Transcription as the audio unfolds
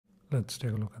Let's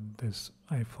take a look at this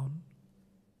iPhone.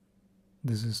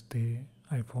 This is the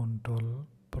iPhone 12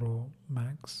 Pro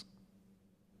Max.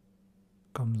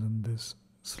 Comes in this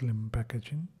slim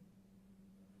packaging.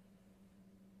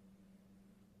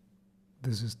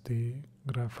 This is the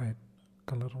graphite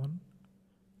color one.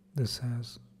 This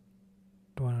has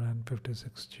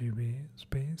 256 GB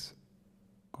space.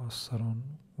 Costs around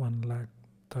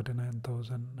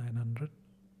 1,39,900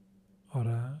 or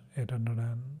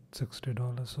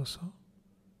 $860 or so.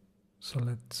 So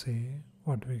let's see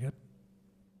what we get.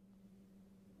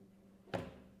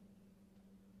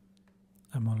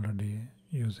 I'm already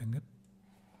using it.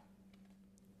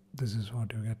 This is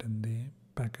what you get in the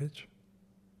package.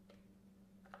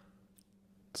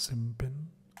 SIM pin.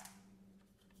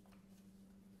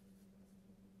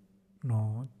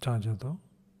 No charger though.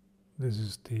 This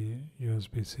is the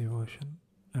USB-C version.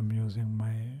 I'm using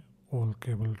my old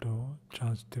cable to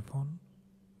charge the phone,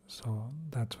 so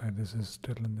that's why this is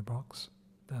still in the box.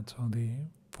 That's how the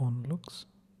phone looks.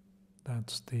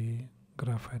 That's the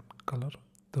graphite color.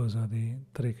 Those are the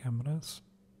 3 cameras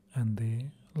and the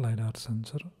LiDAR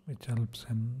sensor, which helps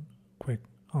in quick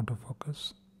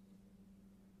autofocus.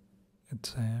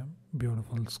 It's a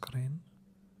beautiful screen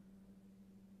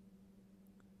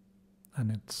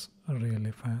and it's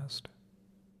really fast.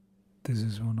 This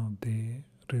is one of the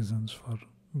reasons for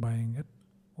buying it.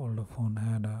 Older phone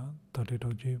had a 32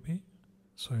 GB,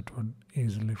 so it would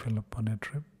easily fill up on a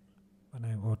trip. When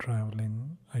I go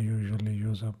traveling, I usually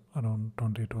use up around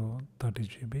 20 to 30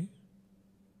 GB.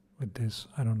 With this,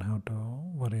 I don't have to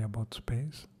worry about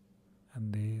space.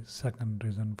 And the second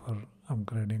reason for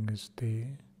upgrading is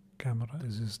the camera.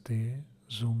 This is the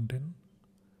zoomed in.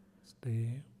 It's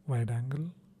the wide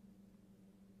angle.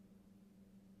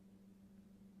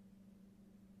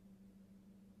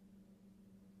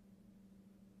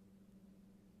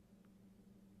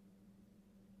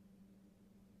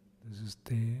 This is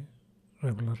the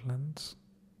regular lens.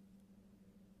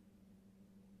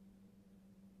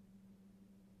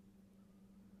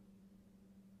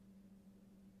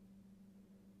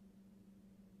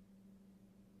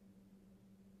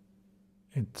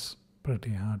 It's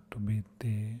pretty hard to beat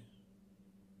the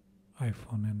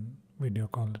iPhone in video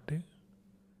quality.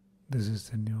 This is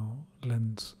the new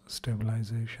lens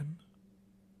stabilization.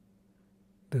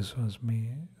 This was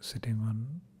me sitting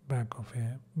on back of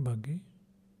a buggy,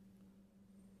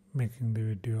 making the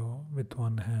video with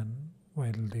one hand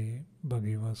while the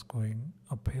buggy was going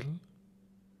uphill.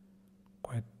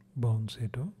 Quite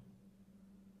bouncy too.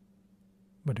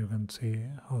 But you can see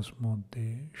how smooth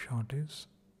the shot is.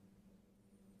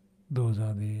 Those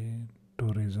are the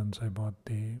 2 reasons I bought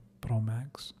the Pro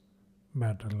Max: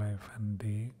 battery life and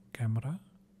the camera.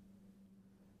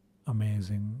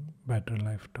 Amazing battery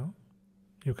life too.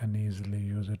 You can easily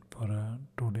use it for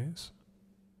 2 days.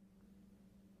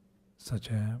 Such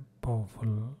a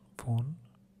powerful phone.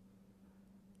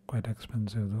 Quite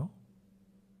expensive though.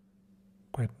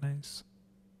 Quite nice.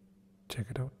 Check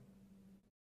it out.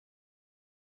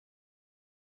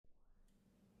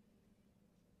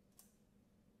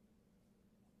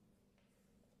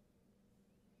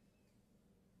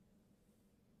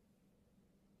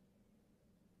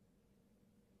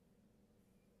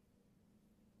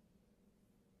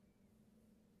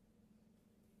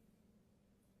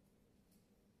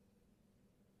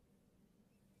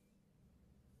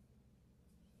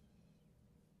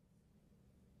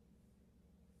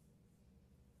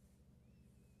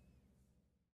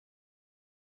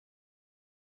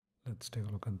 Let's take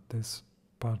a look at this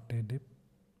party dip.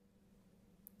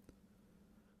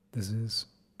 This is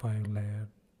 5-layered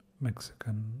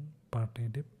Mexican party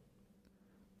dip,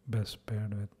 best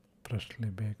paired with freshly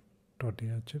baked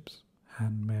tortilla chips,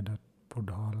 handmade at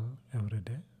Foodhall every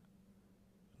day.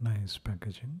 Nice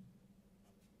packaging.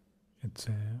 It's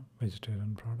a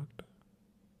vegetarian product.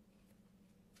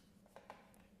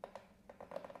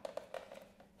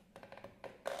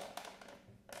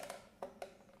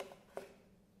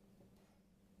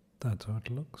 That's how it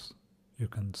looks. You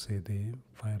can see the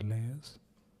 5 layers.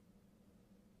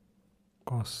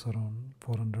 Costs around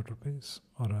 400 rupees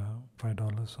or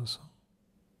 $5 or so.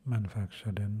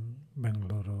 Manufactured in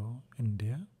Bengaluru,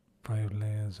 India. 5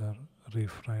 layers are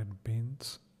refried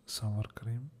beans, sour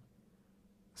cream,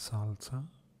 salsa,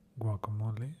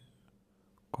 guacamole,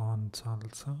 corn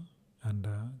salsa, and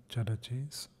cheddar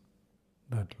cheese.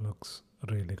 That looks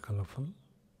really colorful.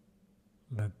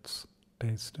 Let's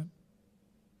taste it.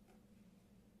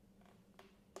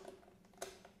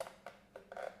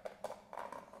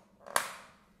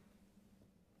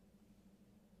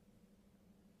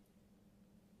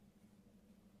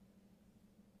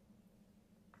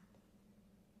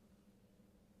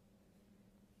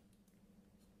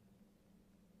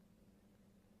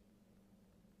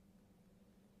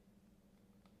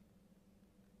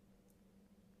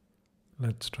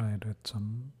 Let's try it with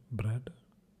some bread.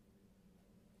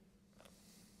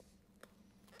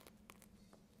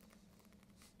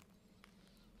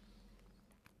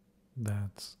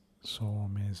 That's so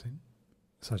amazing.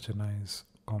 Such a nice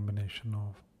combination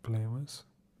of flavors.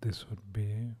 This would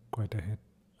be quite a hit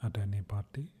at any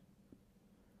party.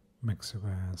 Mexico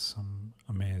has some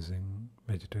amazing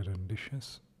vegetarian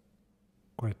dishes.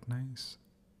 Quite nice.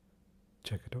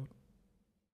 Check it out.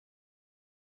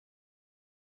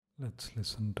 Let's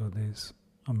listen to these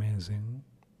amazing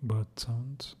bird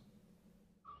sounds.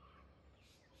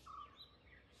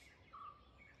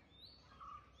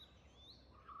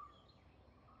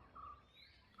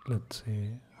 Let's see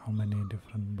how many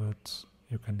different birds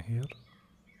you can hear.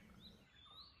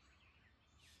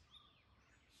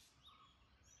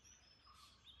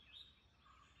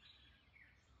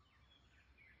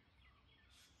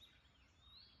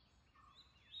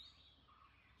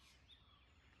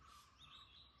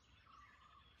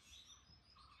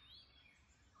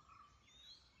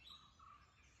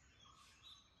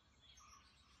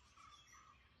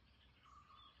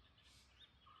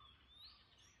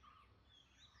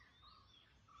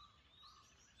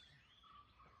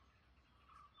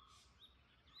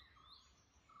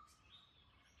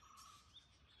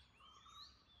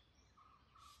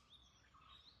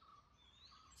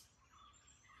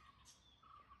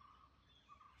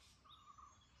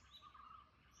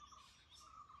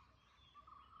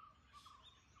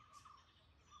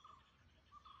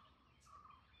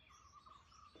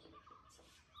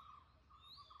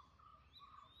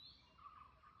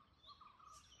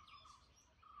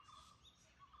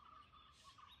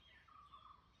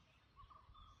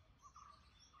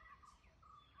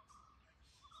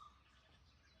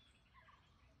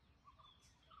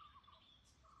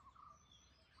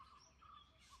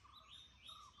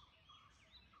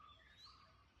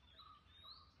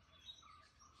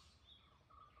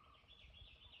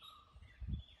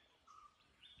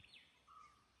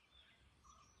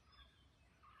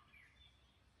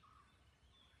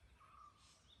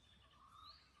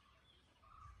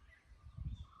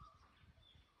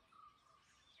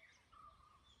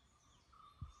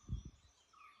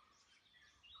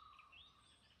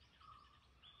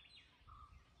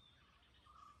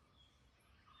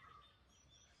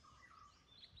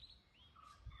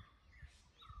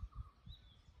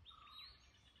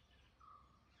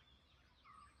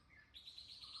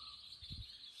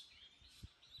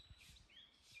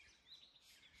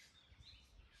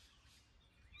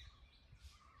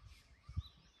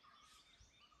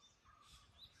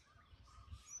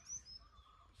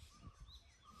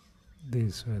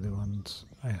 These were the ones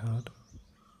I heard.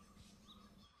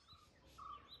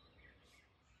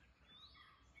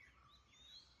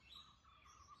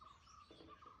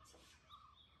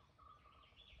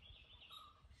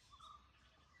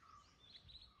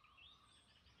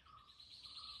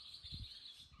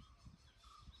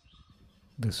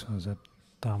 This was at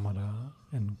Tamara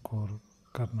in Coorg,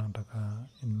 Karnataka,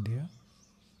 India.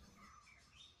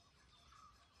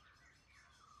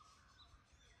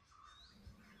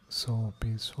 So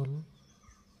peaceful,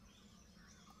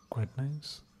 quite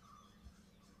nice.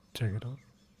 Check it out.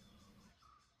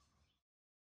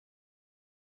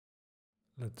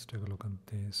 Let's take a look at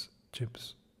these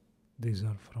chips. These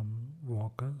are from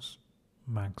Walker's,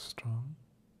 Max Strong,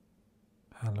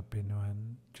 jalapeno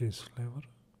and cheese flavor.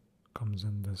 Comes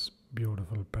in this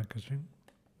beautiful packaging.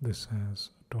 This has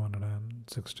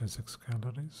 266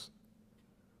 calories.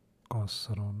 Costs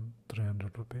around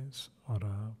 300 rupees or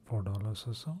 $4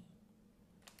 or so.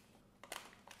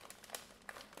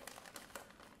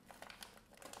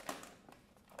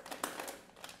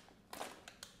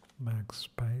 Max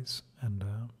Spice and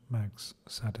Max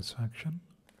Satisfaction.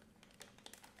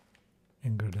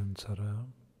 Ingredients are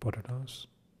potatoes,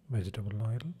 vegetable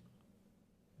oil.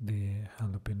 The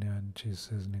jalapeno and cheese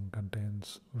seasoning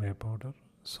contains whey powder,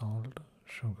 salt,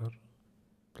 sugar,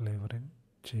 flavoring,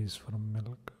 cheese from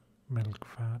milk, milk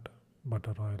fat,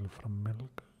 butter oil from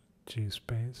milk, cheese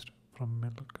paste from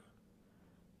milk,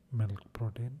 milk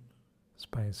protein,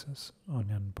 spices,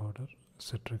 onion powder,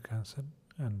 citric acid,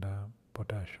 and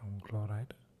potassium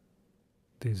chloride.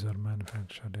 These are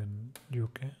manufactured in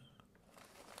UK.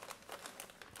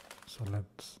 So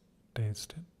let's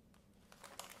taste it.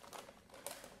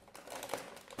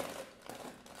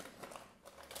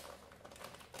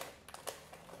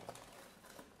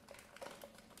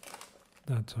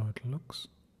 That's how it looks.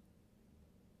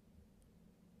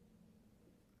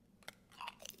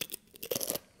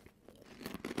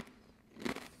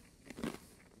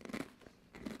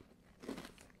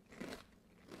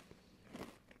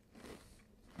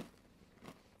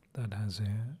 That has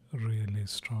a really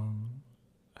strong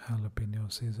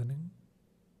jalapeno seasoning.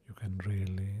 You can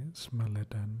really smell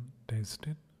it and taste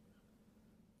it.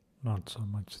 Not so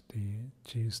much the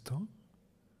cheese though,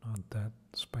 not that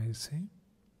spicy.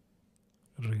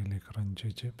 Really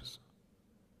crunchy chips.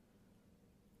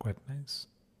 Quite nice.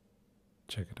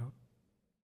 Check it out.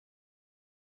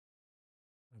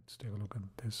 Let's take a look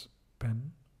at this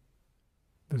pen.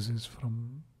 This is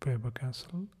from Faber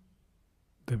Castell.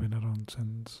 They've been around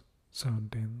since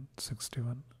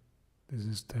 1761. This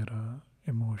is their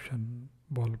emotion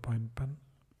ballpoint pen.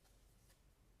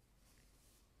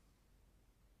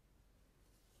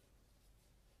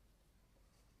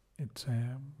 It's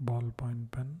a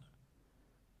ballpoint pen,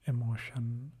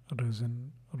 emotion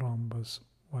resin rhombus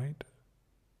white.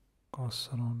 Costs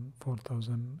around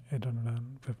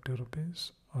 4,850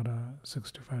 rupees or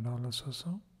 $65 or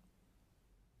so.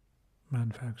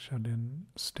 Manufactured in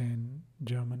Stein,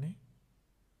 Germany.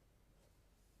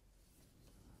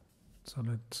 So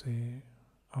let's see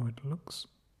how it looks.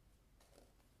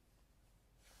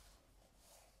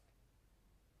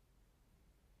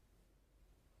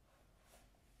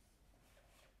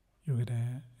 You get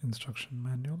an instruction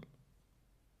manual.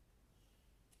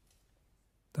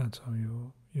 That's how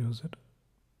you use it.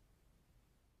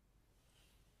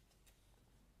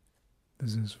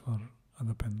 This is for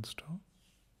other pens too.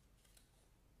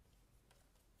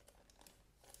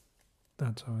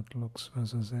 That's how it looks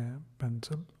versus a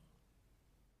pencil.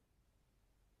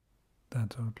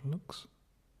 That's how it looks.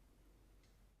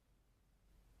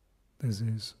 This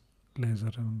is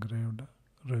laser engraved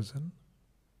resin.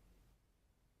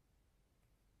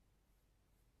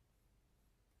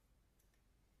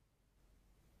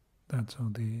 That's how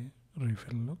the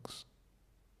refill looks.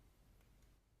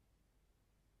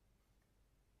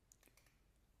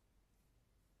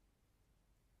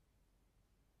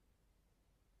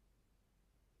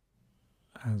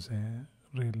 Has a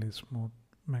really smooth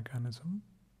mechanism.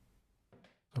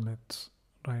 So let's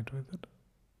write with it.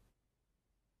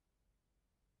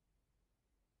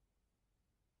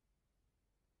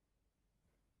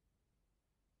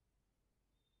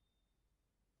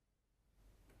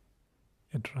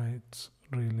 It writes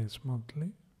really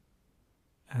smoothly.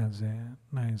 Has a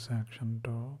nice action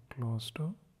to close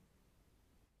to.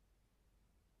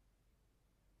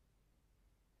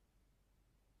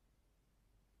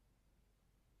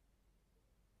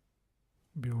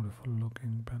 Beautiful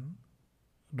looking pen,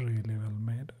 really well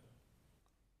made.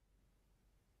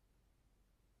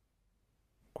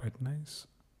 Quite nice.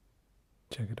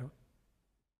 Check it out.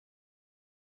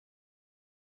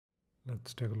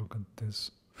 Let's take a look at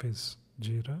this Fizz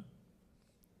Jeera.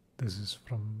 This is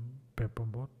from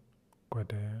Paperboard.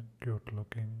 Quite a cute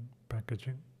looking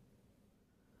packaging.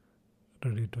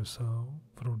 Ready to serve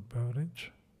fruit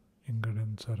beverage.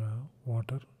 Ingredients are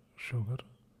water, sugar,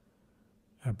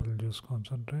 apple juice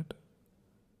concentrate,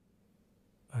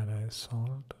 and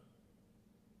salt,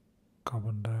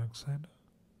 carbon dioxide,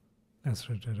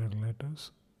 acidity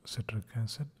regulators, citric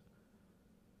acid,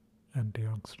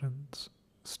 antioxidants,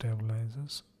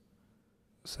 stabilizers,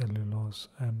 cellulose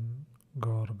and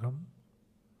guar gum,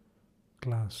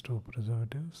 class 2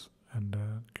 preservatives, and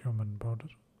cumin powder.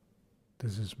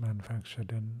 This is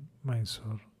manufactured in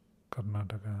Mysore,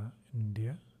 Karnataka,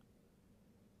 India.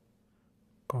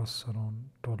 Costs around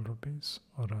 12 rupees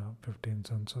or 15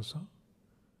 cents or so.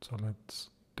 So let's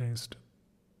taste it.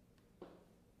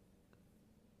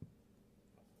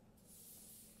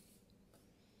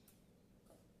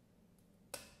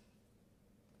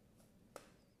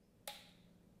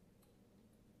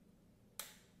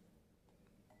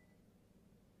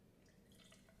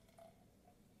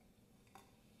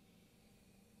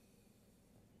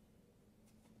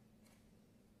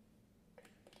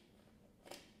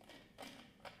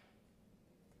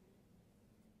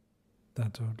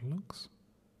 That's how it looks.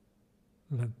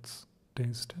 Let's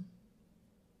taste it.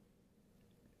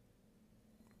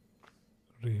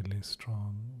 Really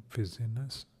strong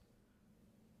fizziness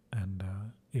and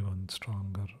even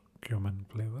stronger cumin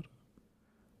flavor.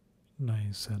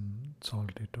 Nice and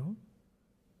salty too.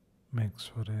 Makes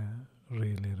for a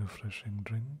really refreshing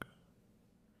drink.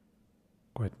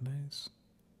 Quite nice.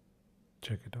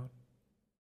 Check it out.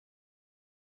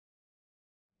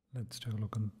 Let's take a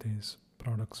look at these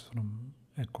products from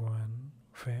Echo and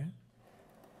Faye.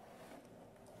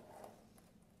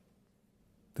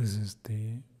 This is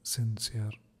the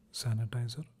Sincere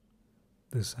Sanitizer.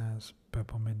 This has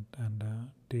peppermint and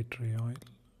tea tree oil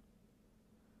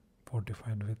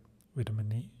fortified with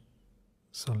vitamin E.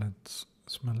 So let's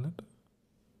smell it.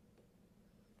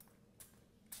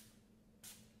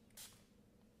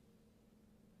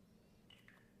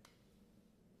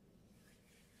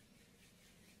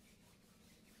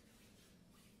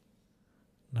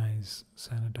 nice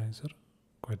sanitizer,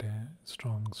 quite a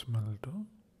strong smell too.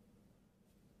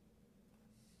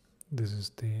 This is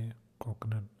the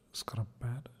coconut scrub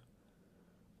pad,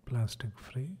 plastic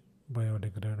free,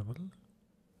 biodegradable.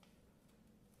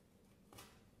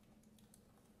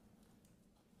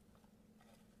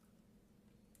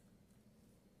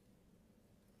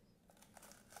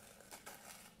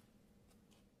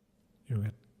 You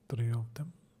get 3 of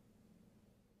them.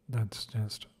 That's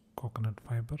just coconut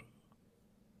fiber.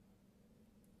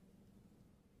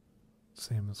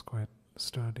 Same is quite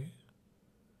sturdy,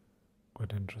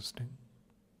 quite interesting.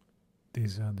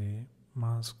 These are the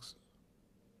masks.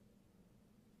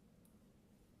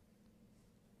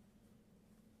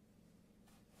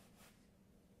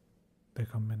 They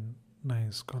come in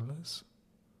nice colors.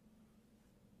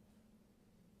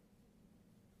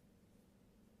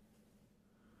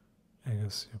 I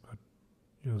guess you could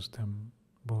use them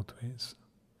both ways.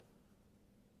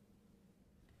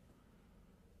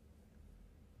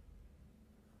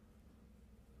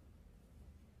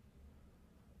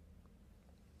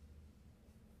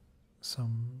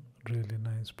 Some really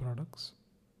nice products,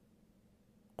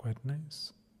 quite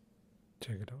nice.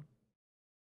 Check it out.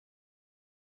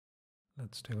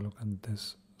 Let's take a look at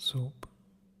this soup.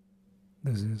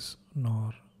 This is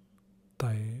Knorr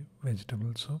Thai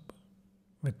vegetable soup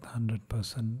with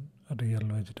 100% real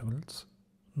vegetables,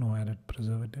 no added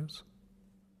preservatives.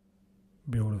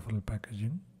 Beautiful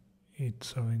packaging. Each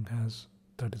serving has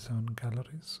 37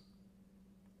 calories.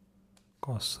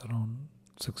 Costs around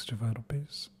 65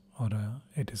 rupees or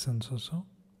 80 cents or so.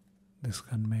 This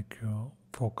can make you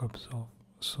 4 cups of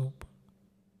soup.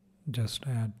 Just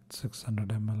add 600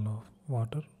 ml of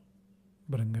water,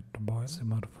 bring it to boil,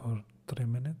 simmer for 3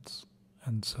 minutes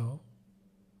and serve.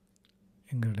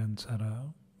 Ingredients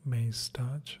are maize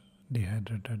starch,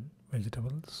 dehydrated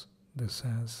vegetables. This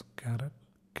has carrot,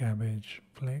 cabbage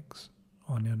flakes,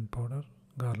 onion powder,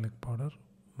 garlic powder,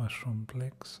 mushroom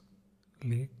flakes,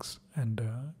 leeks and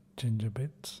ginger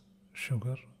bits,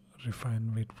 sugar,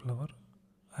 refined wheat flour,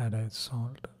 iodized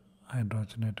salt,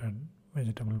 hydrogenated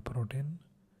vegetable protein,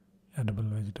 edible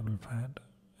vegetable fat,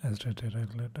 acidity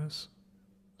regulators,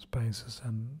 spices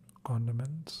and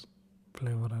condiments,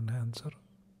 flavor enhancer.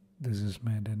 This is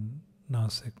made in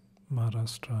Nasik,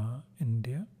 Maharashtra,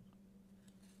 India.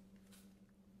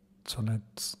 So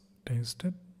let's taste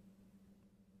it.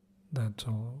 That's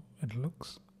how it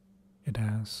looks. It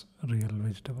has real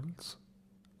vegetables.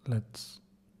 Let's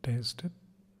taste it.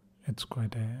 It's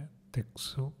quite a thick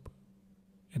soup.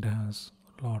 It has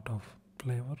a lot of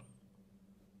flavor.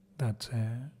 That's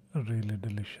a really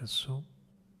delicious soup.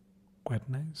 Quite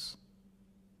nice.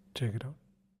 Check it out.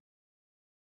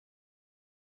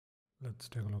 Let's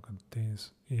take a look at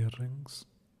these earrings.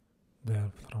 They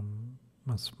are from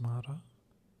Masmara.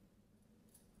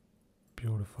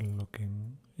 Beautiful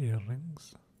looking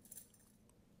earrings.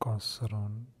 Costs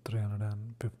around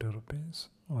 350 rupees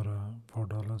or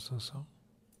 $4 or so.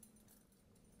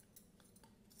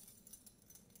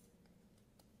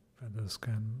 Feathers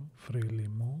can freely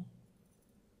move.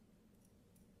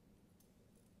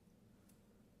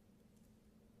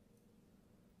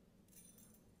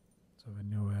 So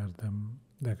when you wear them,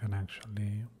 they can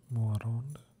actually move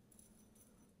around.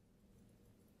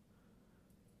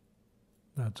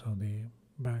 That's how the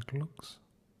back looks.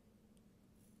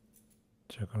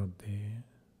 Check out the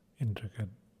intricate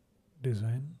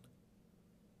design.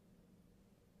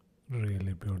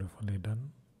 Really beautifully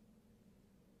done.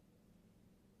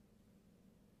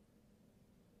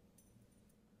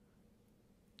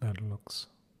 That looks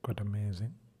quite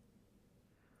amazing.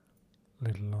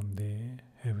 Little on the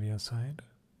heavier side.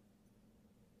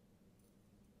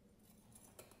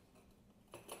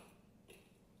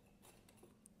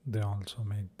 They also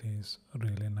make these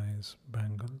really nice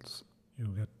bangles. You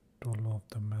get 12 of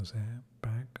them as a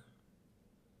pack.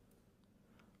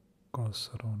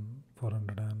 Costs around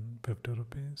 450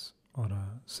 rupees or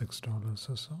 $6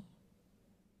 or so.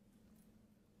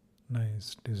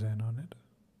 Nice design on it.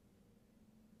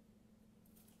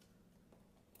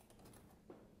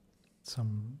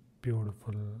 Some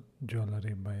beautiful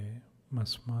jewelry by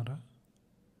Masmara.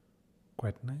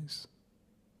 Quite nice.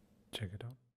 Check it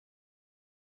out.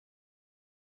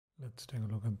 Let's take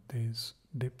a look at these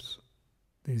dips.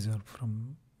 These are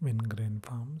from Wingreen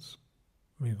farms.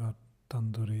 We got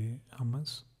tandoori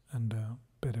hummus and a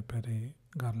peri peri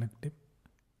garlic dip.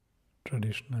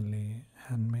 Traditionally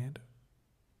handmade.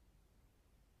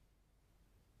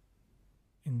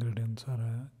 Ingredients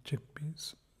are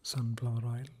chickpeas, sunflower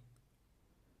oil,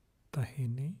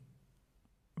 tahini,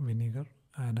 vinegar,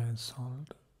 iodized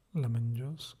salt, lemon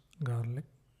juice, garlic,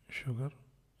 sugar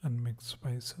and mixed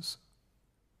spices.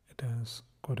 It It has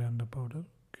coriander powder,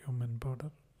 cumin powder,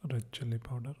 red chili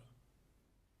powder,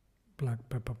 black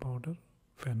pepper powder,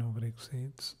 fenugreek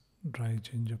seeds, dry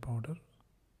ginger powder,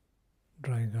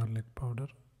 dry garlic powder,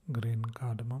 green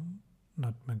cardamom,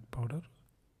 nutmeg powder,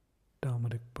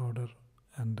 turmeric powder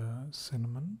and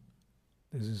cinnamon.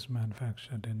 This is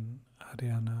manufactured in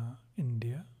Haryana,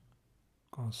 India.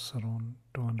 Costs around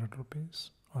 200 rupees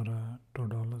or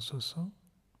 $2 or so.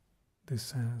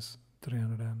 This has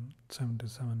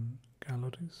 377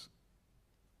 calories.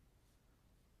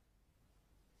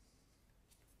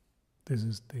 This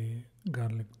is the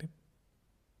garlic dip.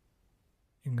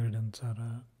 Ingredients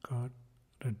are curd,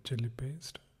 red chili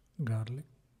paste, garlic,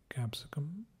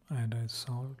 capsicum, iodized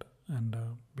salt and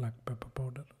black pepper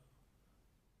powder.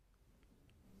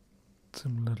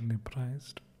 Similarly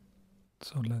priced.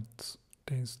 So let's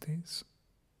taste these.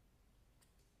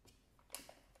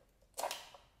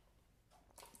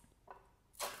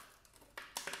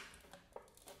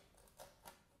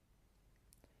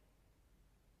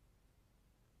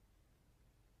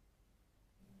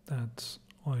 That's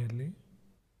oily.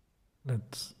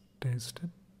 Let's taste it.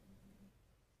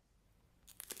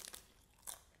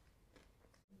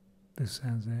 This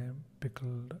has a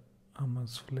pickled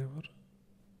hummus flavor,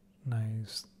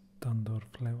 nice tandoor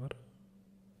flavor.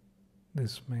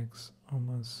 This makes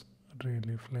hummus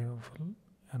really flavorful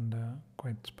and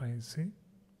quite spicy.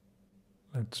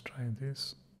 Let's try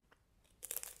this.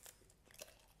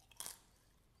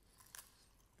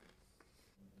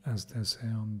 As they say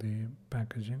on the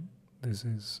packaging, this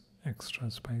is extra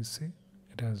spicy.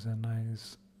 It has a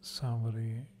nice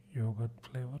savory yogurt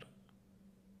flavor.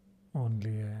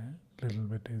 Only a little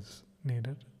bit is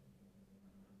needed.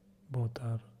 Both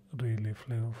are really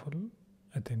flavorful.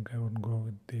 I think I would go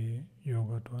with the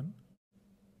yogurt one.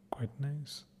 Quite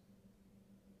nice.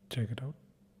 Check it out.